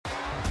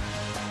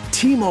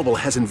T-Mobile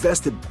has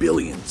invested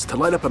billions to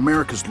light up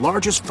America's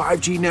largest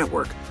 5G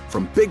network,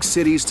 from big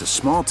cities to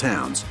small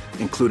towns,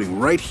 including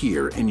right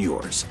here in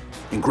yours.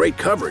 And great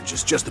coverage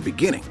is just the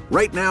beginning.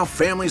 Right now,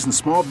 families and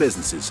small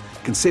businesses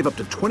can save up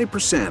to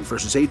 20%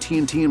 versus AT&T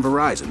and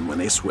Verizon when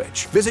they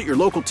switch. Visit your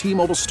local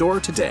T-Mobile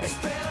store today.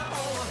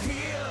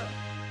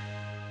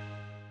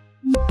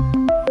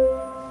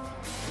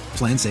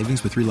 Plan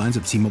savings with 3 lines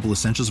of T-Mobile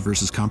Essentials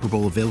versus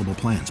comparable available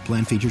plans.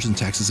 Plan features and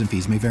taxes and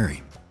fees may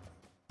vary.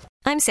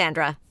 I'm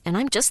Sandra, and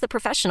I'm just the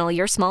professional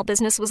your small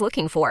business was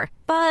looking for.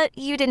 But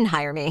you didn't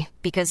hire me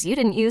because you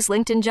didn't use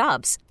LinkedIn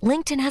Jobs.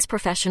 LinkedIn has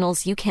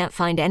professionals you can't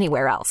find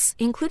anywhere else,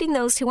 including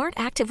those who aren't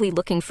actively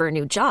looking for a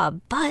new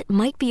job, but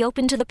might be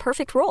open to the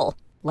perfect role,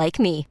 like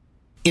me.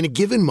 In a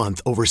given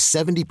month, over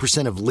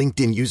 70% of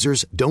LinkedIn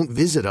users don't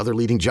visit other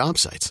leading job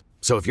sites.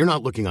 So if you're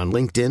not looking on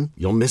LinkedIn,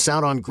 you'll miss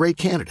out on great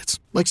candidates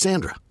like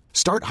Sandra.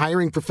 Start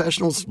hiring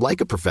professionals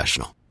like a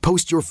professional.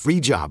 Post your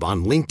free job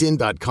on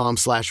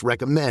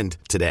linkedin.com/recommend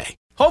today.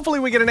 Hopefully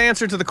we get an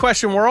answer to the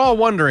question we're all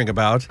wondering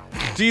about.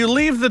 Do you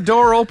leave the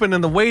door open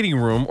in the waiting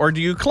room or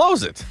do you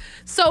close it?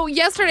 So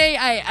yesterday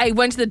I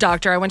went to the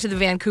doctor. I went to the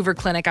Vancouver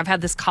clinic. I've had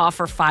this cough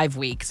for 5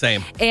 weeks.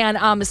 Same.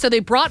 And so they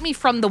brought me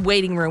from the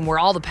waiting room where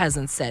all the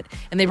peasants sit,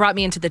 and they brought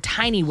me into the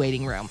tiny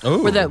waiting room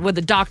where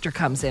the doctor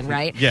comes in,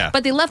 right? Yeah.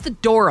 But they left the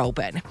door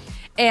open.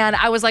 And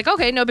I was like,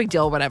 okay, no big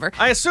deal, whatever.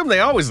 I assume they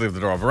always leave the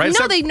door open, right?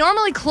 No, they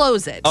normally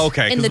close it.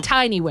 Okay, in the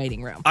tiny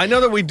waiting room. I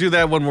know that we do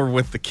that when we're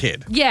with the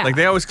kid. Yeah. Like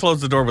they always close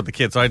the door with the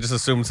kid, so I just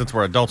assume since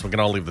we're adults, we can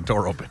all leave the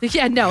door open.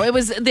 Yeah, no, it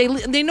was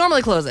they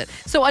normally close it.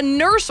 So a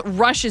nurse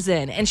rushes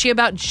in, and she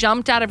about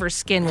jumped out of her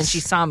skin when she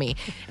saw me,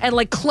 and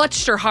like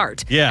clutched her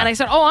heart. Yeah. And I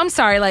said, "Oh, I'm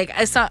sorry. Like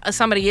I saw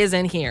somebody is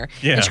in here."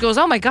 Yeah. And she goes,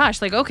 "Oh my gosh,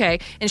 like okay."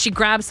 And she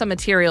grabbed some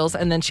materials,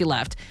 and then she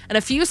left. And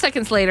a few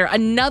seconds later,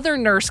 another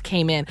nurse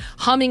came in,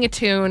 humming a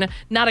tune,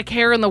 not a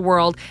care in the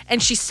world,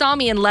 and she saw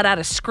me and let out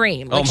a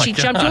scream. Like she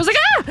jumped. She was like,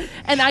 "Ah!"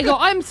 And I go,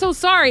 "I'm so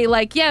sorry.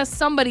 Like yes,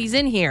 somebody's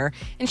in here."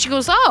 And she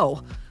goes,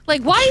 "Oh."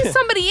 Like, why is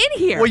somebody in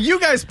here? Well, you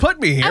guys put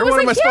me here. What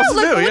am I supposed to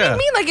do? What do you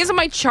mean? Like, isn't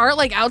my chart,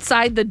 like,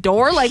 outside the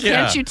door? Like,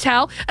 can't you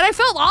tell? And I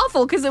felt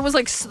awful because it was,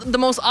 like, the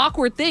most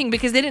awkward thing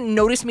because they didn't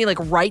notice me, like,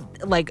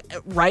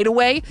 right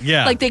away.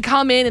 Yeah. Like, they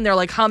come in and they're,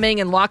 like, humming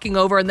and walking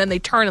over, and then they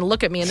turn and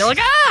look at me, and they're like,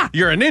 ah!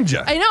 You're a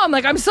ninja. I know. I'm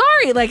like, I'm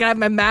sorry. Like, I have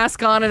my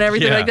mask on and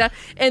everything like that.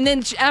 And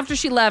then after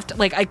she left,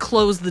 like, I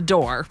closed the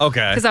door.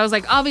 Okay. Because I was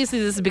like, obviously,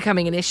 this is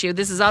becoming an issue.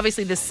 This is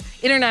obviously this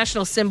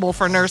international symbol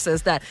for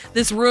nurses that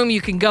this room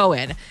you can go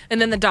in.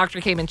 And then the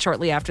doctor came in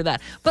shortly after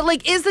that. But,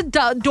 like, is the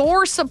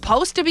door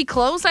supposed to be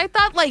closed? I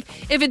thought, like,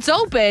 if it's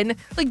open,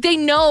 like, they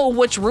know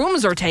which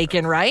rooms are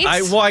taken, right?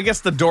 I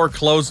guess the door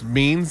closed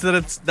means that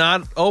it's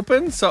not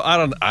open. So I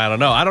don't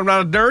know. I'm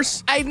not a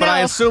nurse. I know. But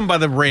I assume by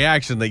the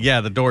reaction that,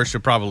 the door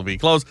should probably be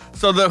closed.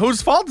 So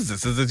whose fault is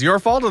this? Is it your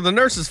fault or the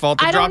nurse's fault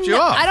that dropped you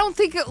off? I don't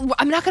think,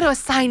 I'm not going to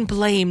assign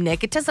blame,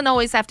 Nick. It doesn't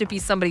always have to be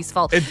somebody's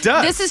fault. It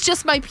does. This is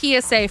just my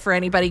PSA for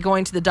anybody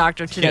going to the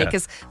doctor today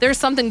because there's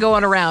something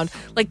going around.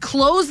 Like,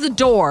 close the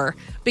door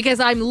because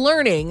I'm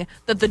learning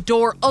that the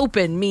door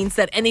open means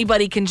that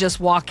anybody can just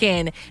walk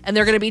in and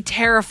they're going to be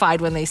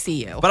terrified when they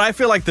see you. But I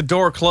feel like the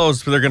door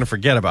closed, but they're going to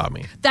forget about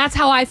me. That's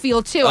how I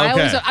feel too.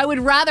 Okay. I would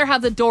rather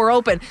have the door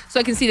open so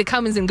I can see the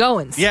comings and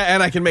goings. Yeah,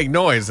 and I can make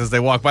noise as they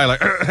walk by,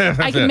 like.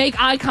 I can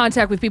make eye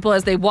contact with people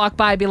as they walk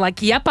by, be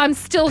like, "Yep, I'm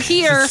still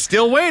here,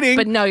 still waiting."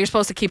 But no, you're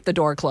supposed to keep the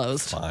door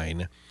closed.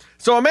 Fine.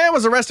 So a man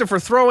was arrested for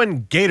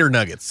throwing gator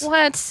nuggets.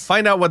 What?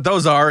 Find out what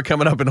those are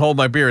coming up and Hold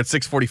My Beer at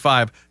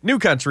 6:45. New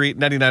Country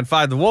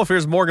 99.5 The Wolf.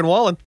 Here's Morgan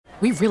Wallen.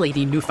 We really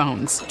need new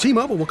phones.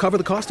 T-Mobile will cover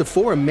the cost of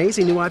 4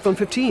 amazing new iPhone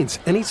 15s,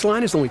 and each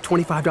line is only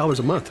 $25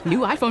 a month. New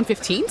iPhone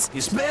 15s?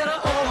 It's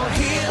better over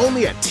here.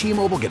 Only at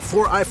T-Mobile, get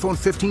 4 iPhone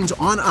 15s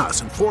on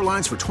us and 4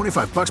 lines for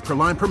 $25 per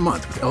line per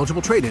month with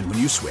eligible trade-in when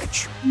you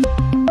switch.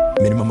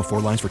 Minimum of 4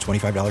 lines for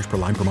 $25 per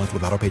line per month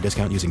with autopay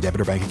discount using debit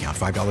or bank account.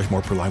 $5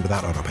 more per line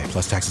without autopay,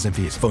 plus taxes and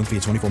fees. Phone fee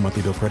at 24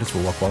 monthly bill credits for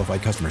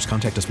well-qualified customers.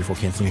 Contact us before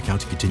canceling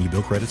account to continue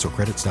bill credits or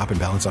credit stop and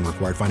balance on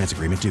required finance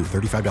agreement due.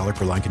 $35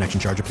 per line connection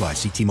charge applies.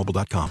 See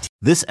T-Mobile.com.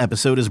 This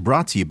episode is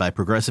brought to you by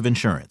Progressive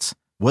Insurance.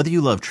 Whether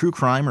you love true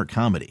crime or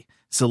comedy,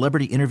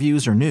 celebrity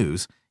interviews or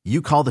news,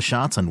 you call the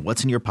shots on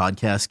what's in your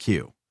podcast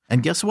queue.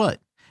 And guess what?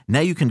 Now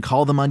you can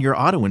call them on your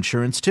auto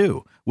insurance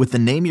too with the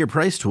Name Your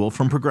Price tool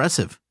from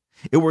Progressive.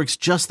 It works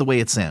just the way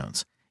it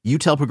sounds. You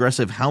tell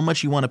Progressive how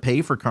much you want to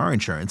pay for car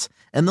insurance,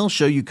 and they'll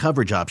show you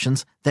coverage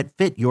options that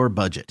fit your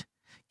budget.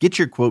 Get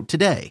your quote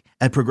today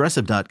at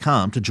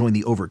Progressive.com to join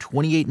the over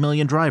 28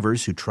 million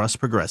drivers who trust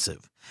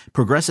Progressive.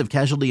 Progressive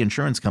Casualty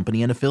Insurance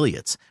Company and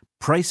Affiliates.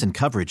 Price and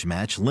coverage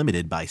match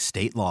limited by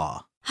state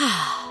law.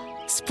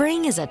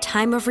 Spring is a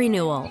time of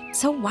renewal,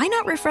 so why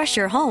not refresh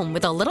your home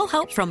with a little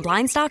help from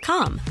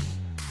Blinds.com?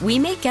 We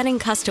make getting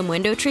custom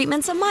window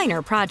treatments a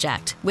minor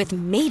project with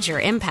major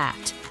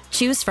impact.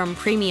 Choose from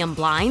premium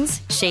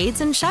blinds, shades,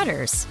 and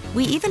shutters.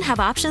 We even have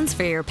options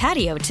for your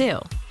patio, too.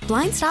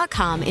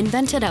 Blinds.com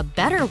invented a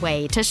better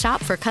way to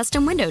shop for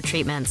custom window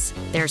treatments.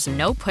 There's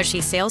no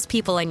pushy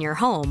salespeople in your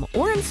home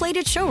or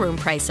inflated showroom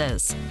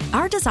prices.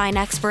 Our design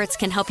experts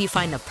can help you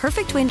find the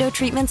perfect window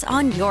treatments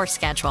on your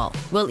schedule.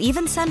 We'll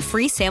even send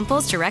free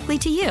samples directly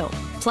to you.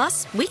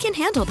 Plus, we can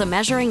handle the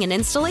measuring and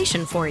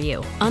installation for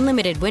you.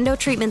 Unlimited window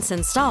treatments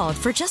installed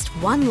for just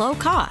one low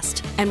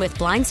cost. And with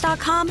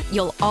Blinds.com,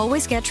 you'll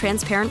always get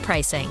transparent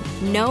pricing.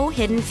 No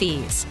hidden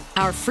fees.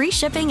 Our free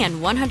shipping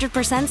and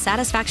 100%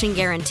 satisfaction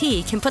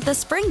guarantee can put the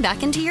spring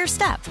back into your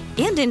step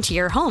and into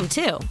your home,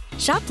 too.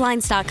 Shop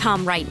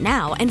Blinds.com right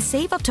now and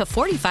save up to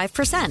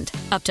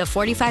 45%. Up to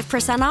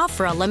 45% off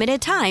for a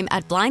limited time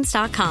at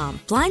Blinds.com.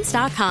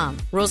 Blinds.com.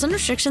 Rules and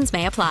restrictions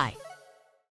may apply.